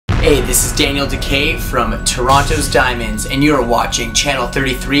Hey, this is Dekay from Toronto's Diemonds, and you're watching Channel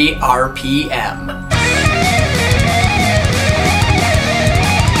 33 RPM.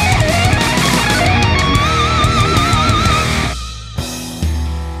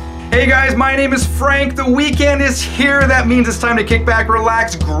 Hey guys, my name is Frank. The weekend is here. That means it's time to kick back,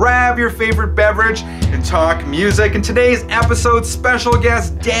 relax, grab your favorite beverage, and talk music. And today's episode, special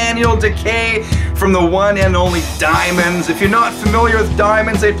guest Dekay from the one and only Diemonds. If you're not familiar with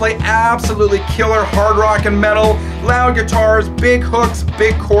Diemonds, they play absolutely killer hard rock and metal, loud guitars, big hooks,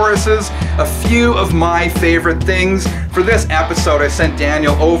 big choruses, a few of my favorite things. For this episode, I sent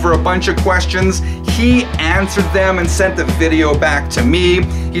Daniel over a bunch of questions. He answered them and sent the video back to me.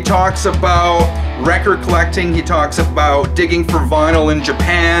 He talks about record collecting, he talks about digging for vinyl in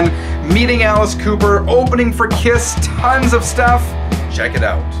Japan, meeting Alice Cooper, opening for Kiss, tons of stuff. Check it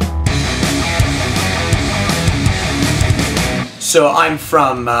out. So I'm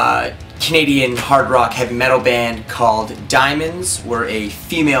from Canadian hard rock heavy metal band called Diemonds. We're a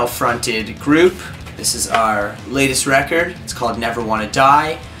female-fronted group. This is our latest record. It's called Never Wanna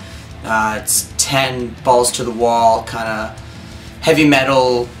Die. It's 10 balls to the wall, kind of heavy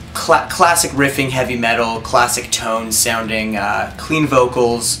metal, classic riffing heavy metal, classic tones sounding, clean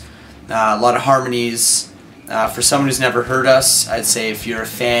vocals, a lot of harmonies. For someone who's never heard us, I'd say if you're a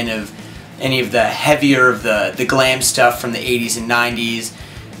fan of any of the heavier of the glam stuff from the 80s and 90s,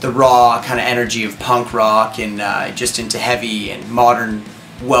 the raw kind of energy of punk rock, and just into heavy and modern,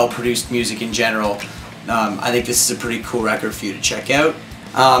 well-produced music in general, I think this is a pretty cool record for you to check out.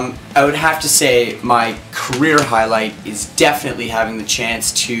 I would have to say my career highlight is definitely having the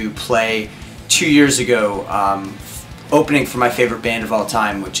chance to play 2 years ago, opening for my favorite band of all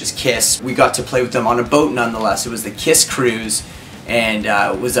time, which is Kiss. We got to play with them on a boat nonetheless. It was the Kiss Cruise, and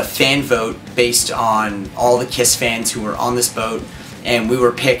it was a fan vote based on all the Kiss fans who were on this boat, and we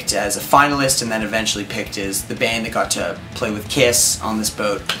were picked as a finalist and then eventually picked as the band that got to play with Kiss on this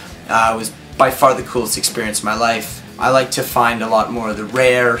boat. It was by far the coolest experience of my life. I like to find a lot more of the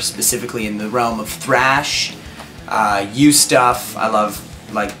rare, specifically in the realm of thrash, used stuff. I love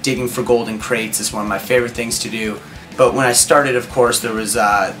digging for golden crates is one of my favorite things to do. But when I started, of course, there was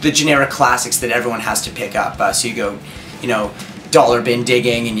the generic classics that everyone has to pick up. So you go, dollar bin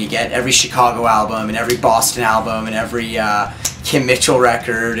digging, and you get every Chicago album and every Boston album and every Kim Mitchell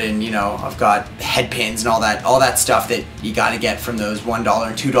record, and I've got head pins and all that stuff that you got to get from those $1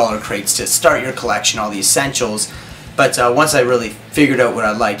 and $2 crates to start your collection, all the essentials. But once I really figured out what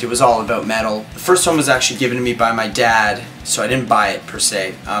I liked, it was all about metal. The first one was actually given to me by my dad, so I didn't buy it per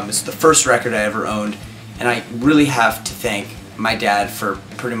se. It's the first record I ever owned, and I really have to thank my dad for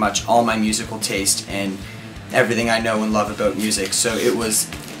pretty much all my musical taste and everything I know and love about music. So it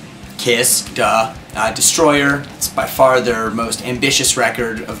was Kiss, Destroyer. It's by far their most ambitious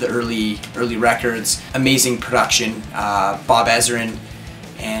record of the early records. Amazing production, Bob Ezrin,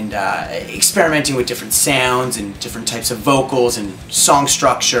 and experimenting with different sounds and different types of vocals and song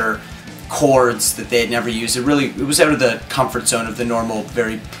structure, chords that they had never used. It was out of the comfort zone of the normal,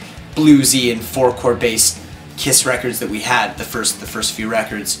 very bluesy and 4-chord based Kiss records that we had, the first few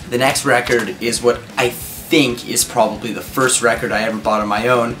records. The next record is what I think is probably the first record I ever bought on my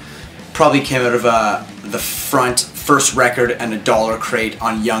own. Probably came out of the first record and a dollar crate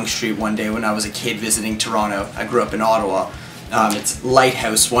on Yonge Street one day when I was a kid visiting Toronto. I grew up in Ottawa. It's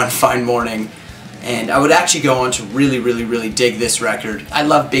Lighthouse, One Fine Morning, and I would actually go on to really dig this record. I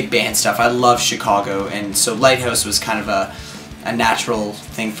love big band stuff. I love Chicago, and so Lighthouse was kind of a natural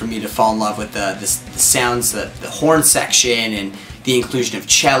thing for me to fall in love with the sounds, the horn section, and the inclusion of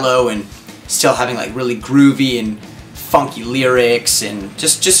cello, and still having really groovy and funky lyrics, and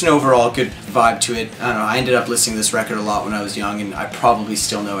just an overall good vibe to it. I don't know, I ended up listening to this record a lot when I was young, and I probably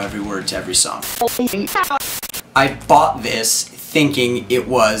still know every word to every song. I bought this thinking it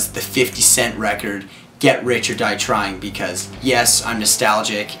was the 50 Cent record, Get Rich or Die Trying, because yes, I'm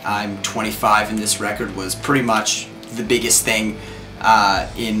nostalgic, I'm 25, and this record was pretty much the biggest thing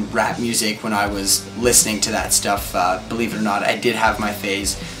in rap music when I was listening to that stuff. Believe it or not, I did have my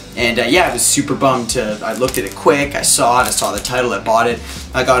phase. And yeah, I was super bummed I looked at it quick, I saw the title, I bought it,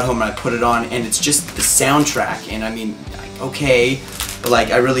 I got home and I put it on, and it's just the soundtrack, and I mean, okay, but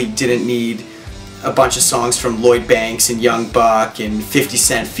I really didn't need a bunch of songs from Lloyd Banks and Young Buck and 50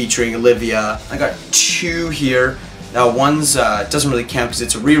 Cent featuring Olivia. I got 2 here. Now one's doesn't really count because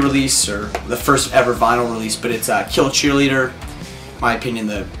it's a re-release or the first ever vinyl release, but it's Kill Cheerleader. In my opinion,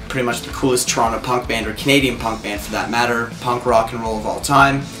 pretty much the coolest Toronto punk band, or Canadian punk band for that matter, punk rock and roll of all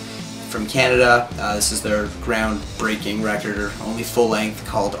time. From Canada, this is their groundbreaking record, or only full length,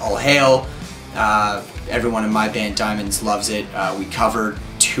 called All Hail. Everyone in my band, Diemonds, loves it. We covered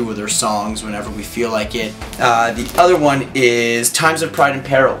 2 2 of their songs whenever we feel like it. The other one is Times of Pride and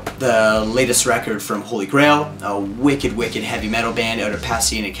Peril, the latest record from Holy Grail, a wicked heavy metal band out of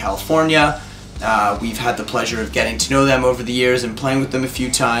Pasadena, California. We've had the pleasure of getting to know them over the years and playing with them a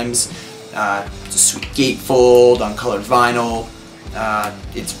few times. It's a sweet gatefold on colored vinyl.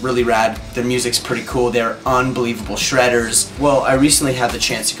 It's really rad. Their music's pretty cool. They're unbelievable shredders. Well, I recently had the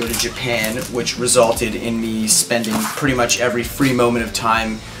chance to go to Japan, which resulted in me spending pretty much every free moment of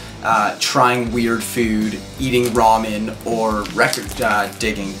time trying weird food, eating ramen, or record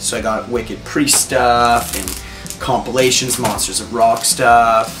digging. So I got Wicked Priest stuff and compilations, Monsters of Rock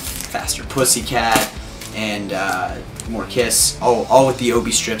stuff, Faster Pussycat, and more Kiss, all with the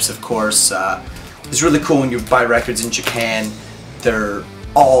Obi strips, of course. It's really cool when you buy records in Japan. They're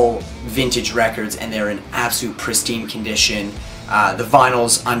all vintage records and they're in absolute pristine condition. The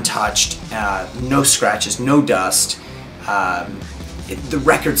vinyl's untouched, no scratches, no dust. The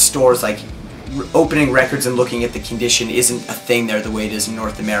record stores, like opening records and looking at the condition isn't a thing there the way it is in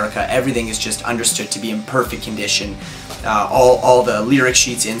North America. Everything is just understood to be in perfect condition. All the lyric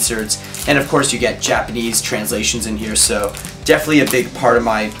sheets, inserts, and of course you get Japanese translations in here, so definitely a big part of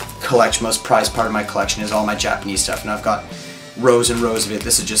my collection, most prized part of my collection is all my Japanese stuff, and I've got rows and rows of it.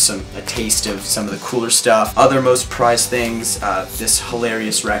 This is just a taste of some of the cooler stuff. Other most prized things, this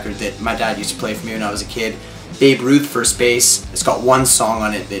hilarious record that my dad used to play for me when I was a kid, Babe Ruth First Base. It's got one song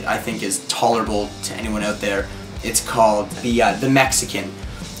on it that I think is tolerable to anyone out there. It's called The Mexican.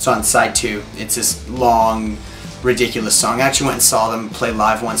 It's on side 2. It's this long, ridiculous song. I actually went and saw them play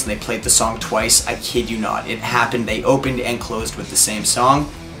live once and they played the song twice. I kid you not. It happened. They opened and closed with the same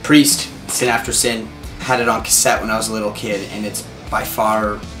song. Priest, Sin After Sin. Had it on cassette when I was a little kid, and it's by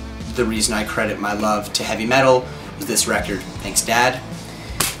far the reason I credit my love to heavy metal was this record. Thanks, Dad.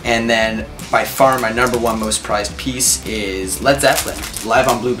 And then by far my #1 most prized piece is Led Zeppelin, live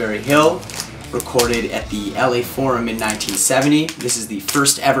on Blueberry Hill, recorded at the LA Forum in 1970. This is the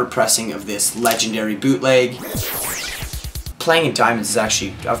first ever pressing of this legendary bootleg. Playing in Diemonds is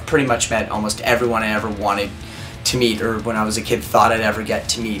actually, I've pretty much met almost everyone I ever wanted to meet, or when I was a kid thought I'd ever get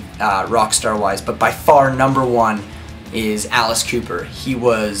to meet rock star wise, but by far #1 is Alice Cooper. He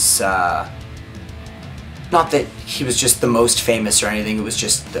was not that he was just the most famous or anything, it was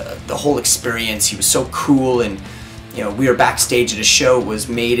just the whole experience. He was so cool, and you know, we were backstage at a show. It was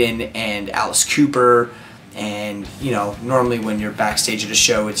Maiden and Alice Cooper, and you know, normally when you're backstage at a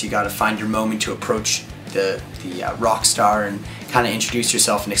show, it's you got to find your moment to approach the rock star and kind of introduce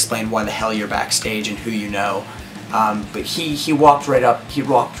yourself and explain why the hell you're backstage and who you know. But he walked right up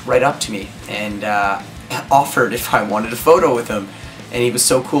to me and offered if I wanted a photo with him, and he was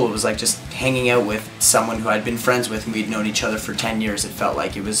so cool. It was like just hanging out with someone who I'd been friends with, and we'd known each other for 10 years. It felt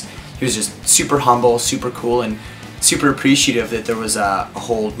like he was just super humble, super cool, and super appreciative that there was a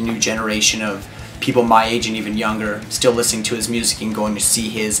whole new generation of people my age and even younger still listening to his music and going to see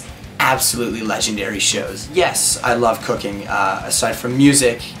his absolutely legendary shows. Yes, I love cooking. Aside from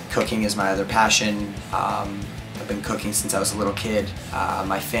music, cooking is my other passion. I've been cooking since I was a little kid.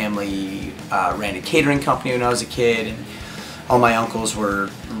 My family ran a catering company when I was a kid, and all my uncles were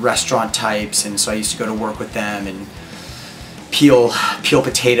restaurant types, and so I used to go to work with them and peel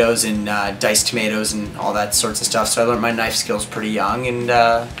potatoes and dice tomatoes and all that sorts of stuff. So I learned my knife skills pretty young, and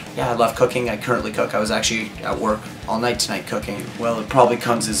yeah, I love cooking. I currently cook. I was actually at work all night tonight cooking. Well, it probably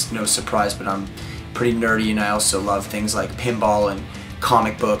comes as no surprise, but I'm pretty nerdy, and I also love things like pinball and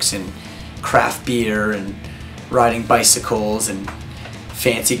comic books and craft beer and riding bicycles and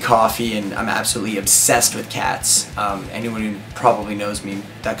fancy coffee, and I'm absolutely obsessed with cats. Anyone who probably knows me,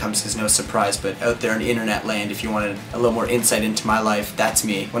 that comes as no surprise, but out there in internet land, if you wanted a little more insight into my life, that's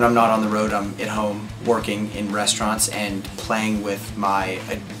me. When I'm not on the road, I'm at home working in restaurants and playing with my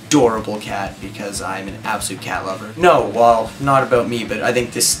adorable cat because I'm an absolute cat lover. No, well, not about me, but I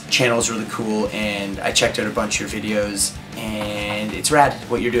think this channel is really cool, and I checked out a bunch of your videos, and it's rad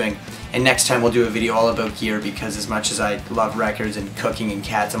what you're doing. And next time we'll do a video all about gear, because as much as I love records and cooking and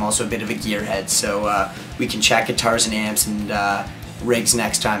cats, I'm also a bit of a gearhead. So we can chat guitars and amps and rigs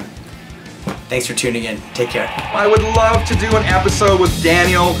next time. Thanks for tuning in. Take care. I would love to do an episode with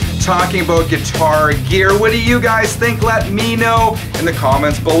Daniel talking about guitar gear. What do you guys think? Let me know in the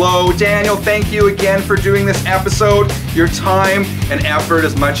comments below. Daniel, thank you again for doing this episode. Your time and effort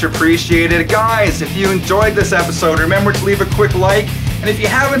is much appreciated. Guys, if you enjoyed this episode, remember to leave a quick like. And if you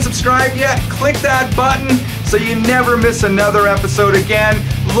haven't subscribed yet, click that button so you never miss another episode again.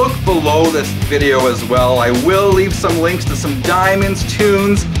 Look below this video as well. I will leave some links to some Diemonds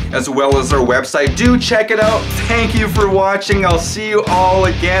tunes as well as their website. Do check it out. Thank you for watching. I'll see you all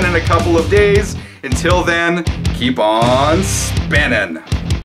again in a couple of days. Until then, keep on spinning.